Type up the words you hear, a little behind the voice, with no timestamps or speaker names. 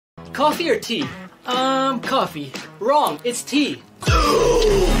Coffee or tea? Coffee. Wrong, it's tea.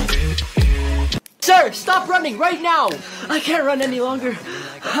 Sir, stop running right now! I can't run any longer.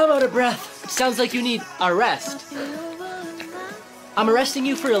 I'm out of breath. Sounds like you need a rest. I'm arresting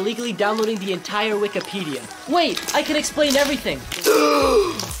you for illegally downloading the entire Wikipedia. Wait, I can explain everything.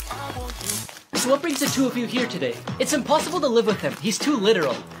 So what brings the two of you here today? It's impossible to live with him. He's too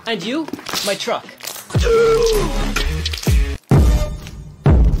literal. And you? My truck.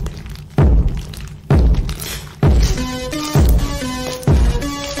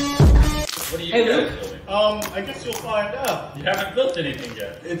 What are you Hey, guys Luke. building? I guess you'll find out. You haven't built anything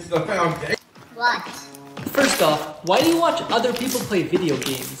yet. It's the foundation. What? First off, why do you watch other people play video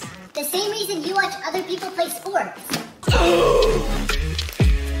games? The same reason you watch other people play sports.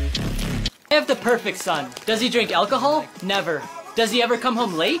 I have the perfect son. Does he drink alcohol? Never. Does he ever come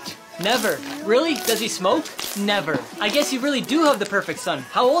home late? Never. Really? Does he smoke? Never. I guess you really do have the perfect son.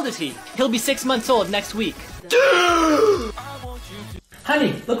 How old is he? He'll be 6 months old next week.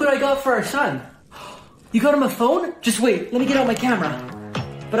 Honey, look what I got for our son. You got him a phone? Just wait, let me get out my camera.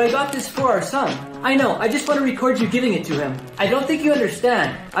 But I got this for our son. I know, I just want to record you giving it to him. I don't think you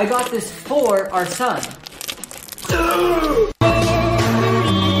understand. I got this for our son.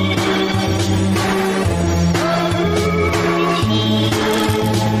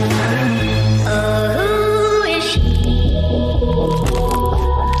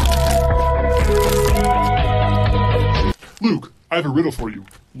 Luke, I have a riddle for you.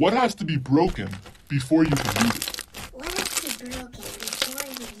 What has to be broken before you can use it? What has to be broken before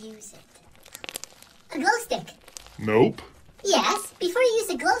you use it? A glow stick. Nope. Yes, before you use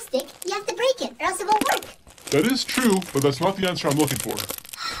a glow stick, you have to break it, or else it won't work. That is true, but that's not the answer I'm looking for.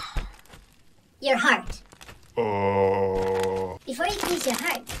 Your heart. Uh... Before you can use your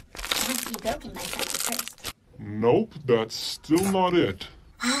heart, it has to be broken by something first. Nope, that's still not it.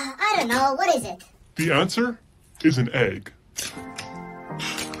 I don't know, what is it? The answer is an egg.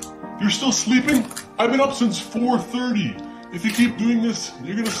 You're still sleeping? I've been up since 4:30. If you keep doing this,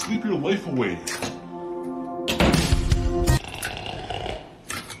 you're gonna sleep your life away.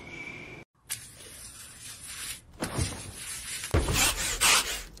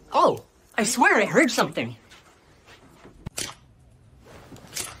 Oh, I swear I heard something.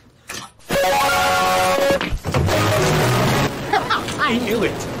 I knew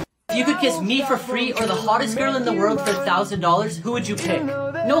it. If you could kiss me for free or the hottest girl in the world for $1,000, who would you pick?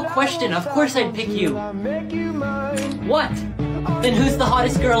 No question, of course I'd pick you. What? Then who's the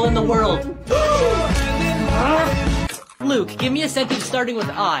hottest girl in the world? Luke, give me a sentence starting with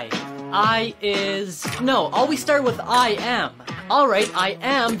I. I is... No, always start with I am. Alright, I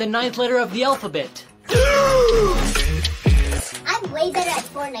am the 9th letter of the alphabet. I'm way better at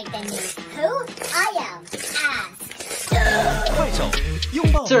Fortnite than you. Who? I am. Ask.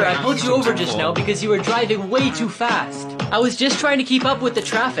 Sir, I pulled you over just now because you were driving way too fast. I was just trying to keep up with the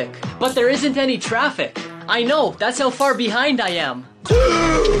traffic. But there isn't any traffic. I know, that's how far behind I am.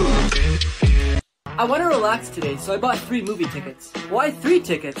 I want to relax today, so I bought 3 movie tickets. Why 3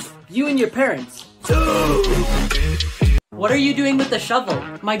 tickets? You and your parents. What are you doing with the shovel?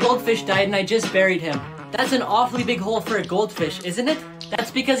 My goldfish died and I just buried him. That's an awfully big hole for a goldfish, isn't it?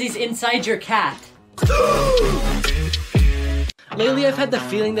 That's because he's inside your cat. Lately, I've had the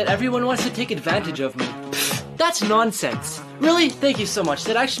feeling that everyone wants to take advantage of me. That's nonsense. Really? Thank you so much.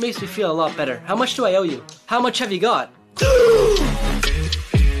 That actually makes me feel a lot better. How much do I owe you? How much have you got?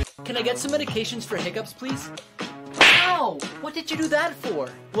 Can I get some medications for hiccups, please? Ow! What did you do that for?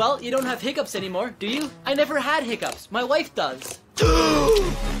 Well, you don't have hiccups anymore, do you? I never had hiccups. My wife does.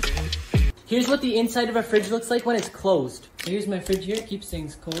 Here's what the inside of a fridge looks like when it's closed. Here's my fridge here. It keeps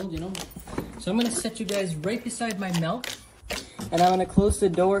things cold, you know. So I'm gonna set you guys right beside my milk. And I'm gonna close the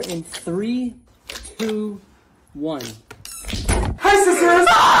door in 3, 2, 1. Hi, sisters!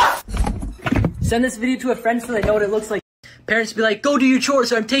 Send this video to a friend so they know what it looks like. Parents be like, go do your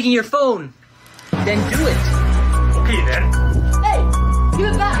chores or I'm taking your phone. Then do it. Okay then. Hey, give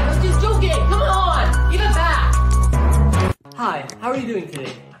it back. I was just joking. Come on, give it back. Hi, how are you doing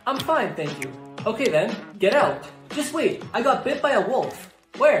today? I'm fine, thank you. Okay then, get out. Just wait, I got bit by a wolf.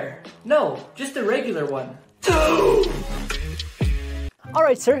 Where? No, just a regular one.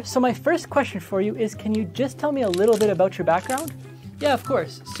 Alright sir, so my first question for you is, can you just tell me a little bit about your background? Yeah, of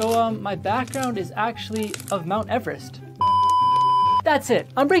course. So my background is actually of Mount Everest. That's it.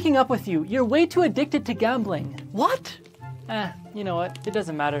 I'm breaking up with you. You're way too addicted to gambling. What? You know what? It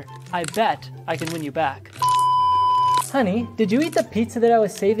doesn't matter. I bet I can win you back. Honey, did you eat the pizza that I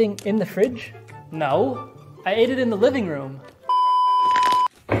was saving in the fridge? No. I ate it in the living room.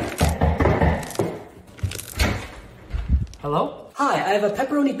 Hello? Hi, I have a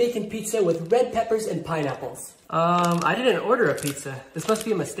pepperoni bacon pizza with red peppers and pineapples. I didn't order a pizza. This must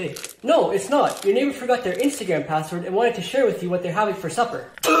be a mistake. No, it's not. Your neighbor forgot their Instagram password and wanted to share with you what they're having for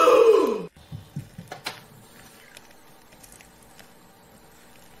supper.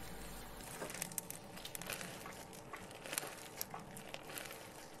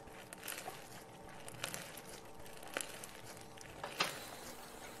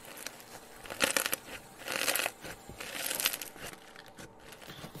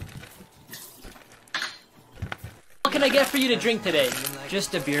 What can I get for you to drink today?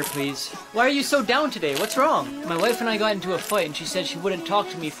 Just a beer, please. Why are you so down today? What's wrong? My wife and I got into a fight and she said she wouldn't talk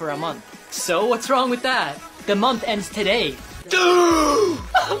to me for a month. So, what's wrong with that? The month ends today. Can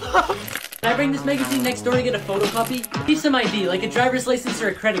I bring this magazine next door to get a photocopy? Need some ID, like a driver's license or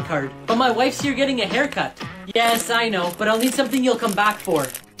a credit card. But my wife's here getting a haircut. Yes, I know, but I'll need something you'll come back for.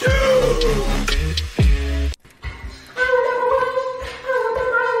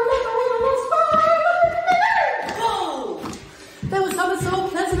 There was something so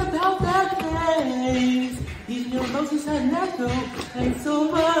pleasant about that place. Even your roses had an echo and so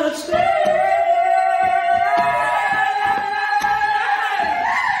much space.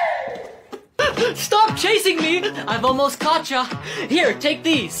 Stop chasing me! I've almost caught ya. Here, take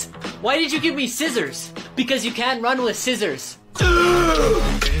these. Why did you give me scissors? Because you can't run with scissors.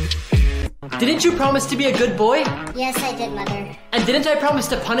 Didn't you promise to be a good boy? Yes, I did, Mother. And didn't I promise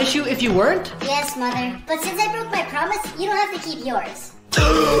to punish you if you weren't? Yes, Mother. But since I broke my promise, you don't have to keep yours.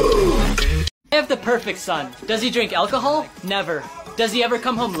 I have the perfect son. Does he drink alcohol? Never. Does he ever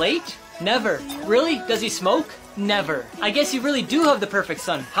come home late? Never. Really? Does he smoke? Never. I guess you really do have the perfect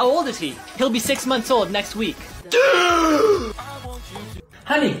son. How old is he? He'll be 6 months old next week.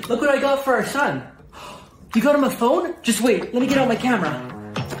 Honey, look what I got for our son. You got him a phone? Just wait, let me get out my camera.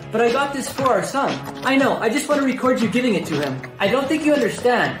 But I got this for our son. I know, I just want to record you giving it to him. I don't think you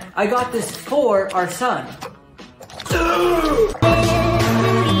understand. I got this for our son.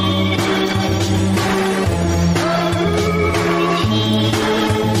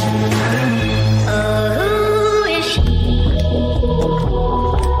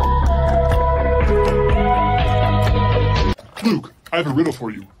 Luke, I have a riddle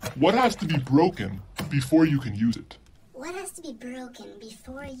for you. What has to be broken before you can use it? What has to be broken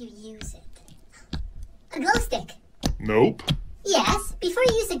before you use it? A glow stick. Nope. Yes, before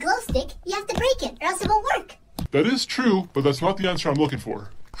you use a glow stick, you have to break it, or else it won't work. That is true, but that's not the answer I'm looking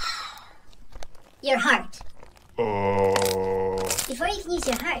for. Your heart. Before you can use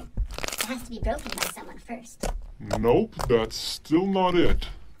your heart, it has to be broken by someone first. Nope, that's still not it.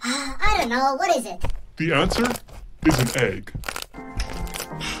 I don't know, what is it? The answer is an egg.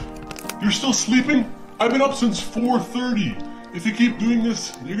 You're still sleeping? I've been up since 4:30. If you keep doing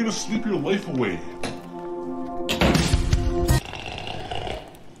this, you're gonna sleep your life away.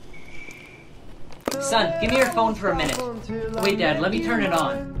 Son, give me your phone for a minute. Wait, Dad, let me turn it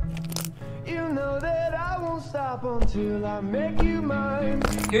on.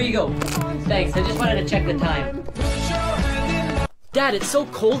 Here you go. Thanks, I just wanted to check the time. Dad, it's so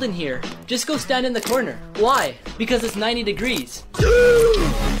cold in here. Just go stand in the corner. Why? Because it's 90 degrees.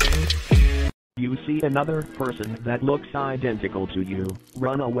 You see another person that looks identical to you.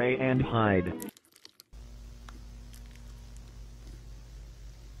 Run away and hide.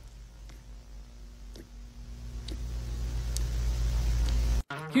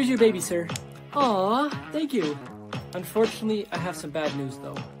 Here's your baby, sir. Aw, thank you. Unfortunately, I have some bad news,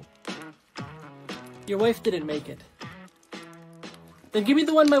 though. Your wife didn't make it. Then give me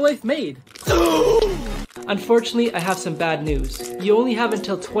the one my wife made. Unfortunately, I have some bad news. You only have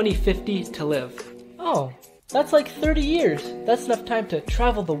until 2050 to live. Oh, that's like 30 years. That's enough time to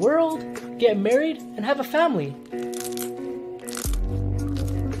travel the world, get married, and have a family.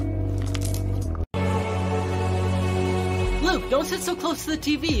 Luke, don't sit so close to the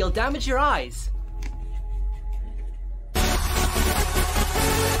TV. You'll damage your eyes.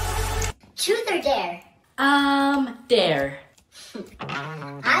 Truth or dare? Dare.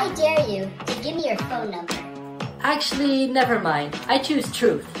 I dare you to give me your phone number. Actually, never mind. I choose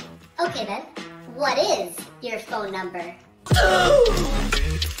truth. Okay then, what is your phone number?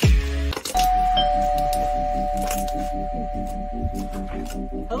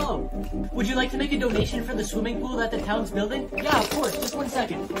 Hello. Would you like to make a donation for the swimming pool that the town's building? Yeah, of course. Just 1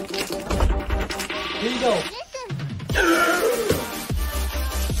 second. Here you go.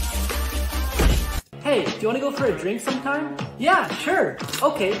 Hey, do you want to go for a drink sometime? Yeah, sure.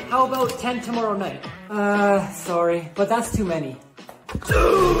 Okay, how about 10 tomorrow night? Sorry, but that's too many.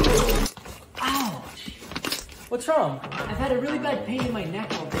 Ouch. What's wrong? I've had a really bad pain in my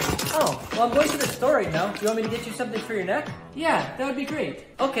neck all day. Oh, well, I'm going to the store right now. Do you want me to get you something for your neck? Yeah, that would be great.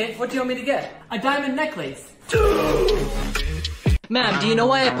 Okay, what do you want me to get? A diamond necklace. Ma'am, do you know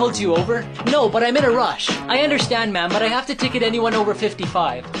why I pulled you over? No, but I'm in a rush. I understand, ma'am, but I have to ticket anyone over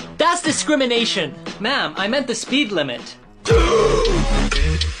 55. That's discrimination. Ma'am, I meant the speed limit.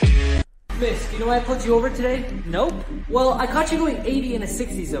 Miss, do you know why I pulled you over today? Nope. Well, I caught you going 80 in a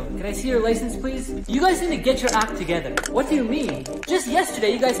 60 zone. Can I see your license, please? You guys need to get your act together. What do you mean? Just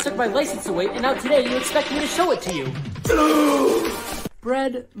yesterday, you guys took my license away, and now today you expect me to show it to you.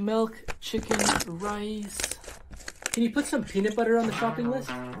 Bread, milk, chicken, rice. Can you put some peanut butter on the shopping list?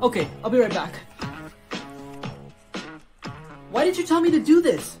 Okay, I'll be right back. Why did you tell me to do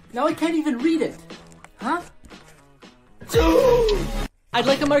this? Now I can't even read it. Huh? I'd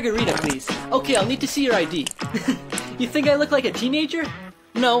like a margarita, please. Okay, I'll need to see your ID. You think I look like a teenager?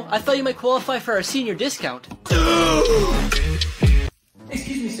 No, I thought you might qualify for our senior discount.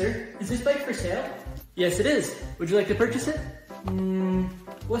 Excuse me, sir. Is this bike for sale? Yes, it is. Would you like to purchase it?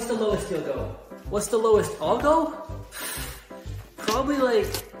 What's the lowest you'll go? What's the lowest I'll go? Probably like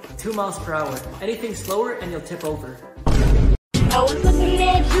 2 miles per hour. Anything slower and you'll tip over. I was looking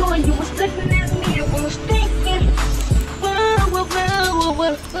at you and you was looking at me. I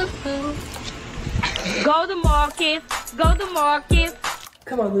was thinking, go to market, go to market.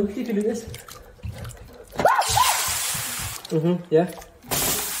 Come on, Luke, you can do this. Yeah.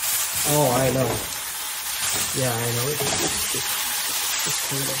 Oh, I know. Yeah, I know.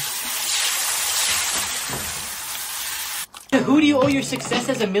 It's Who do you owe your success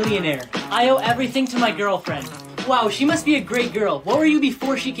as a millionaire? I owe everything to my girlfriend. Wow, she must be a great girl. What were you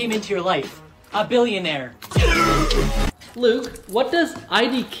before she came into your life? A billionaire. Luke, what does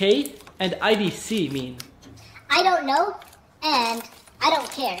IDK and IDC mean? I don't know, and I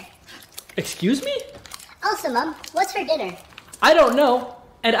don't care. Excuse me? Also, Mom, what's for dinner? I don't know,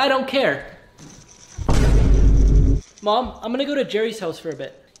 and I don't care. Mom, I'm gonna go to Jerry's house for a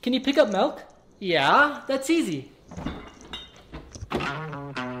bit. Can you pick up milk? Yeah, that's easy.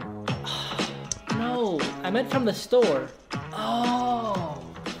 No, I meant from the store. Oh.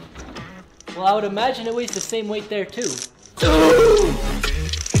 Well, I would imagine it weighs the same weight there too.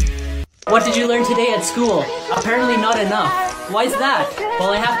 What did you learn today at school? Apparently not enough. Why's that?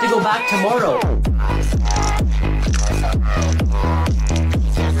 Well, I have to go back tomorrow.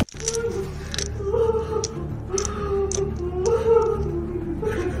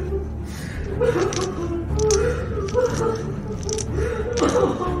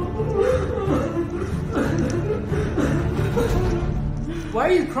 Why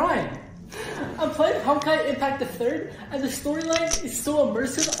are you crying? I'm playing Honkai Impact the Third, and the storyline is so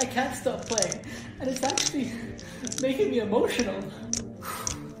immersive I can't stop playing. And it's actually making me emotional.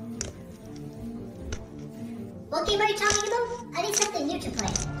 What game are you talking about? I need something new to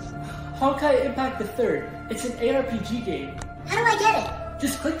play. Honkai Impact the Third. It's an ARPG game. How do I get it?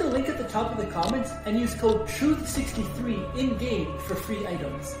 Just click the link at the top of the comments and use code TRUTH63 in-game for free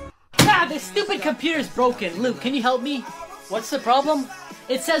items. Ah, this stupid computer's broken. Luke, can you help me? What's the problem?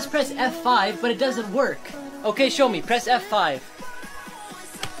 It says press F5, but it doesn't work. Okay, show me. Press F5.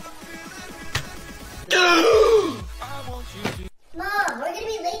 Mom, we're gonna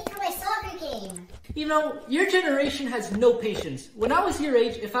be late for my soccer game. You know, your generation has no patience. When I was your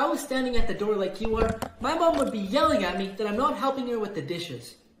age, if I was standing at the door like you are, my mom would be yelling at me that I'm not helping her with the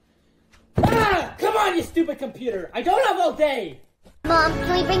dishes. Ah! Come on, you stupid computer! I don't have all day! Mom,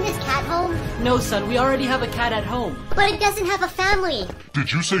 can we bring this cat home? No, son, we already have a cat at home. But it doesn't have a family.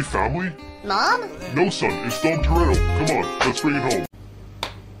 Did you say family? Mom? No, son, it's Dom Toretto. Come on, let's bring it home.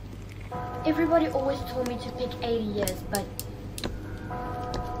 Everybody always told me to pick 80 years, but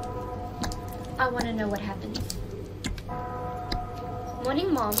I want to know what happens.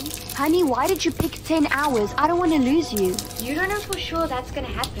 Morning, Mom. Honey, why did you pick 10 hours? I don't want to lose you. You don't know for sure that's going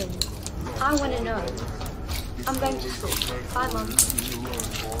to happen. I want to know. I'm going to school. Bye, Mom.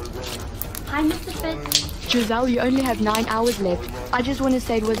 Hi, Mr. Fitz. Giselle, you only have 9 hours left. I just want to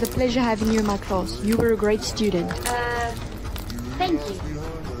say it was a pleasure having you in my class. You were a great student. Thank you.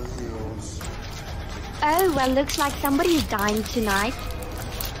 Oh, well, looks like somebody is dying tonight.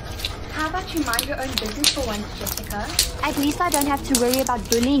 How about you mind your own business for once, Jessica? At least I don't have to worry about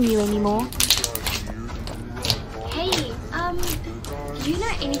bullying you anymore. Hey, do you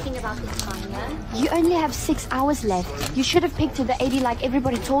know anything about this Tanya? You only have 6 hours left. You should have picked to the 80 like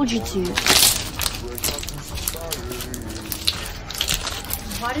everybody told you to.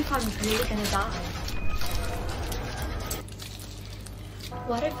 What if I'm really gonna die?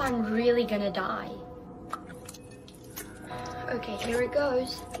 What if I'm really gonna die? Okay, here it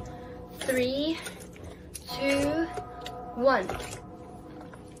goes. 3, 2, 1.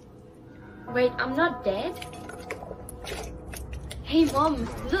 Wait, I'm not dead? Hey Mom,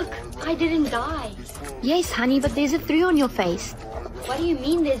 look, I didn't die. Yes, honey, but there's a 3 on your face. What do you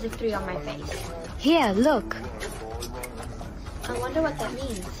mean there's a 3 on my face? Here, look. I wonder what that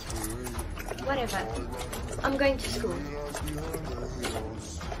means. Whatever. I'm going to school.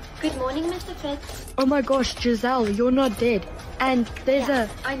 Good morning, Mr. Fitz. Oh my gosh, Giselle, you're not dead. And there's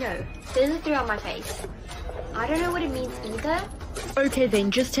I know. There's a 3 on my face. I don't know what it means either. Okay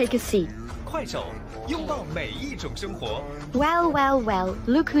then, just take a seat. 快手，拥抱每一种生活。 Well,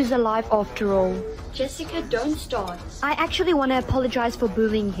 look who's alive after all. Jessica, don't start. I actually want to apologize for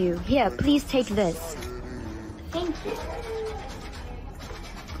bullying you. Here, please take this. Thank you.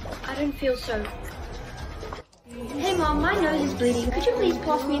 I don't feel so... Hey Mom, my nose is bleeding. Could you please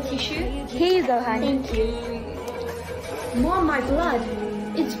pass me a tissue? Here you go, honey. Thank you. Mom, my blood.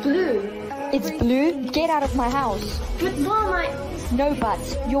 It's blue. It's blue? Get out of my house. But Mom, No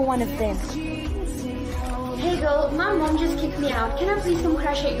buts. You're one of them. Hey girl, my mom just kicked me out. Can I please come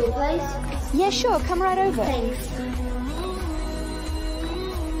crash at your place? Yeah, sure. Come right over. Thanks.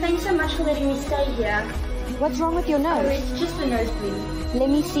 Thanks so much for letting me stay here. What's wrong with your nose? Oh, it's just a nosebleed. Let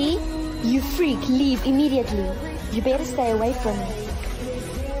me see. You freak. Leave immediately. You better stay away from me.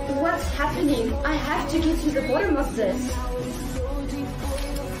 What's happening? I have to get to the bottom of this.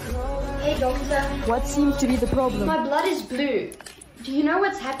 Hey doctor. What seems to be the problem? My blood is blue. Do you know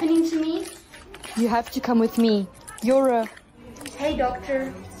what's happening to me? You have to come with me. You're a... Hey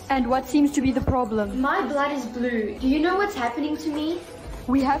doctor. And what seems to be the problem? My blood is blue. Do you know what's happening to me?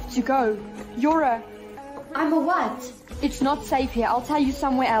 We have to go. You're a... I'm a what? It's not safe here. I'll tell you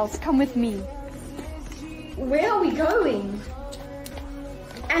somewhere else. Come with me. Where are we going?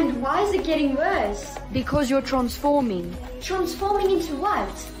 And why is it getting worse? Because you're transforming. Transforming into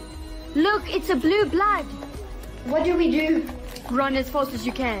what? Look, it's a blue blood. What do we do? Run as fast as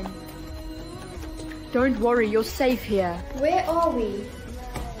you can. Don't worry, you're safe here. Where are we?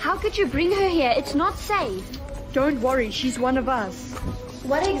 How could you bring her here? It's not safe. Don't worry, she's one of us.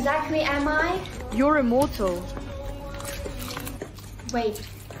 What exactly am I? You're immortal. Wait,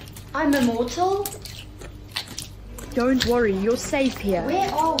 I'm immortal? Don't worry, you're safe here. Where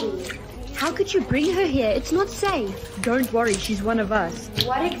are we? How could you bring her here? It's not safe. Don't worry, she's one of us.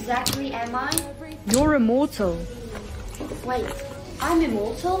 What exactly am I? You're immortal. Wait, I'm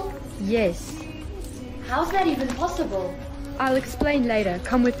immortal? Yes. How's that even possible? I'll explain later.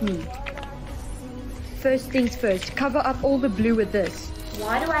 Come with me. First things first, cover up all the blue with this.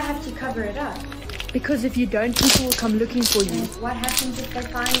 Why do I have to cover it up? Because if you don't, people will come looking for you. What happens if they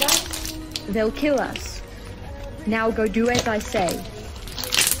find us? They'll kill us. Now go do as I say.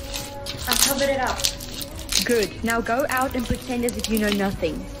 I covered it up. Good. Now go out and pretend as if you know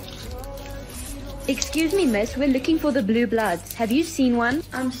nothing. Excuse me, miss. We're looking for the blue bloods. Have you seen one?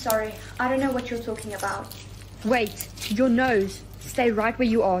 I'm sorry. I don't know what you're talking about. Wait. Your nose. Stay right where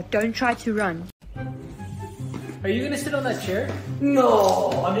you are. Don't try to run. Are you gonna sit on that chair? No,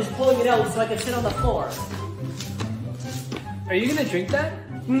 I'm just pulling it out so I can sit on the floor. Are you gonna drink that?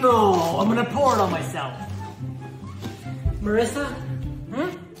 No, I'm gonna pour it on myself. Marissa?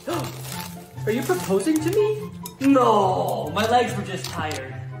 Are you proposing to me? No, my legs were just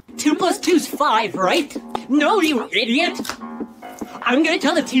tired. 2 + 2 is 5, right? No, you idiot! I'm gonna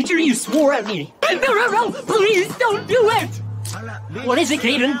tell the teacher you swore at me. No, please don't do it! What is it,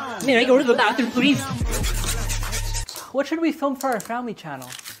 Caden? May I go to the bathroom, please? What should we film for our family channel?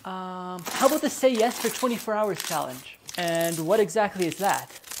 How about the Say Yes for 24 Hours challenge? And what exactly is that?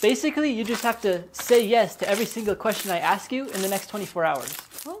 Basically, you just have to say yes to every single question I ask you in the next 24 hours.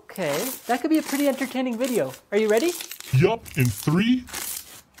 Okay, that could be a pretty entertaining video. Are you ready? Yup, in 3,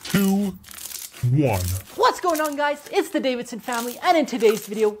 2, 1. What's going on, guys? It's the Davidson family, and in today's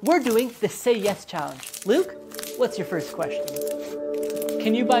video, we're doing the Say Yes challenge. Luke, what's your first question?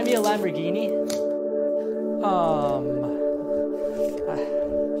 Can you buy me a Lamborghini?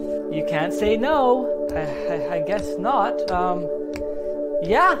 You can't say no. I guess not.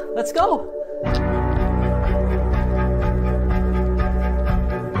 Yeah, let's go.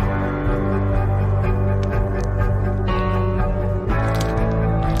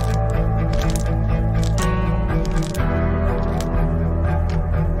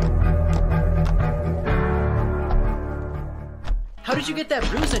 How did you get that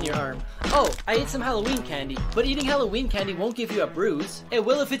bruise on your arm? Oh, I ate some Halloween candy. But eating Halloween candy won't give you a bruise. It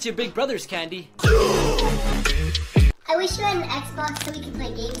will if it's your big brother's candy. I wish you had an Xbox so we could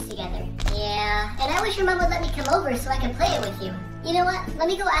play games together. Yeah, and I wish your mom would let me come over so I could play it with you. You know what? Let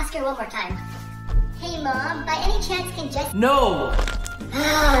me go ask her one more time. Hey Mom, by any chance can Jess— No!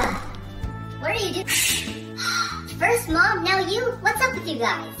 What are you doing? First Mom, now you? What's up with you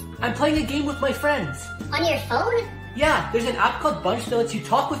guys? I'm playing a game with my friends. On your phone? Yeah, there's an app called Bunch that lets you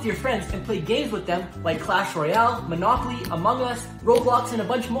talk with your friends and play games with them like Clash Royale, Monopoly, Among Us, Roblox, and a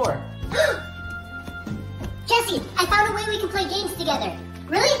bunch more. Jesse, I found a way we can play games together.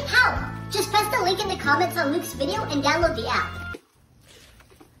 Really? How? Just press the link in the comments on Luke's video and download the app.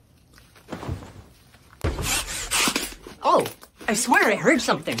 Oh, I swear I heard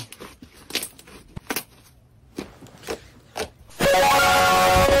something.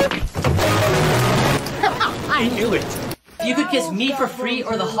 I knew it. If you could kiss me for free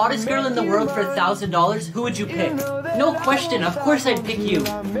or the hottest girl in the world for $1,000, who would you pick? No question, of course I'd pick you.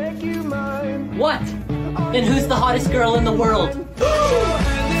 What? Then who's the hottest girl in the world?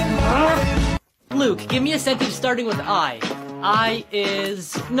 Luke, give me a sentence starting with I. I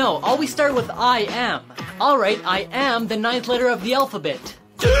is... No, always start with I am. Alright, I am the 9th letter of the alphabet.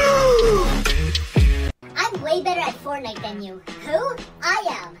 I'm way better at Fortnite than you. Who? I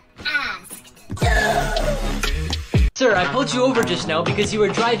am. Asked. Sir, I pulled you over just now because you were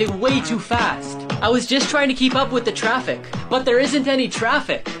driving way too fast. I was just trying to keep up with the traffic. But there isn't any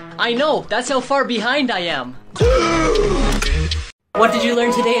traffic. I know, that's how far behind I am. What did you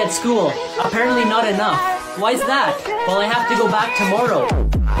learn today at school? Apparently not enough. Why's that? Well, I have to go back tomorrow.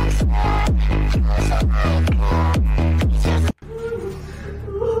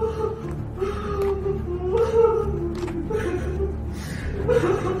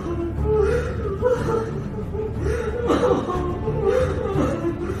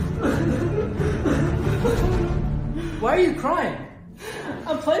 Why are you crying?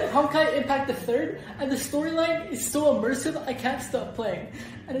 I'm playing Honkai Impact the 3rd, and the storyline is so immersive I can't stop playing.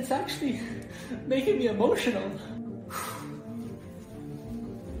 And it's actually making me emotional.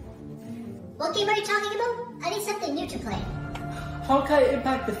 What game are you talking about? I need something new to play. Honkai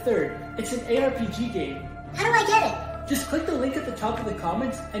Impact the 3rd. It's an ARPG game. How do I get it? Just click the link at the top of the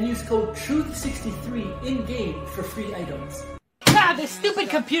comments and use code TRUTH63 in-game for free items. Ah, this stupid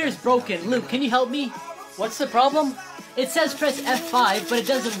computer's broken. Luke, can you help me? What's the problem? It says press F5, but it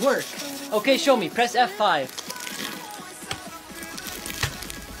doesn't work. Okay, show me. Press F5.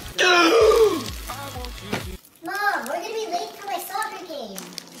 Mom, we're gonna be late for my soccer game.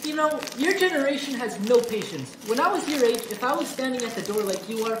 You know, your generation has no patience. When I was your age, if I was standing at the door like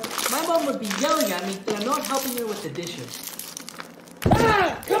you are, my mom would be yelling at me that I'm not helping her with the dishes.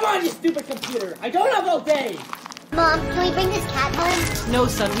 Ah! Come on, you stupid computer! I don't have all day! Mom, can we bring this cat home? No,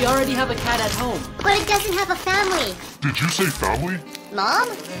 son, we already have a cat at home. But it doesn't have a family. Did you say family? Mom?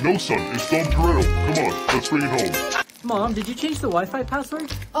 No, son, it's Dom Toretto. Come on, let's bring it home. Mom, did you change the Wi-Fi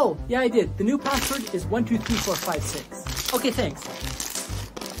password? Oh, yeah, I did. The new password is 123456. Okay, thanks.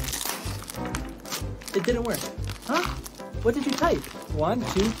 It didn't work. Huh? What did you type?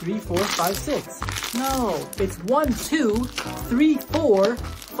 123456. No, it's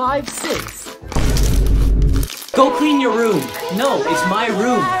 123456. Go clean your room. No, it's my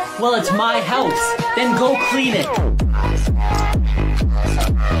room. Well, it's my house. Then go clean it.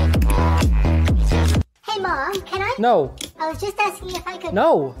 Hey, Mom, can I? No. I was just asking if I could...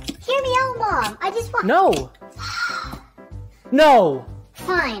 No. Hear me out, Mom. I just want... No. No.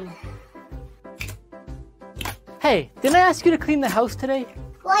 Fine. Hey, didn't I ask you to clean the house today?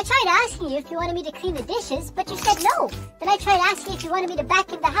 Well, I tried asking you if you wanted me to clean the dishes, but you said no. Then I tried asking if you wanted me to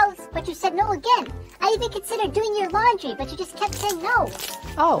vacuum the house, but you said no again. I even considered doing your laundry, but you just kept saying no.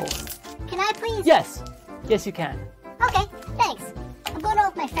 Oh. Can I please? Yes. Yes, you can. Okay, thanks. I'm going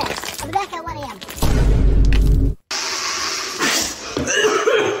out with my friends. I'll be back at 1 a.m.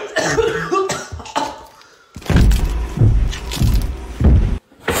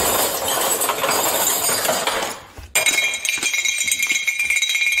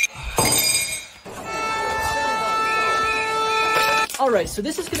 Alright, so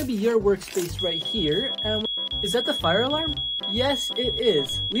this is going to be your workspace right here. And is that the fire alarm? Yes, it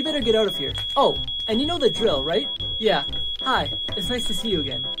is. We better get out of here. Oh, and you know the drill, right? Yeah. Hi, it's nice to see you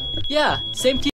again. Yeah, same to you.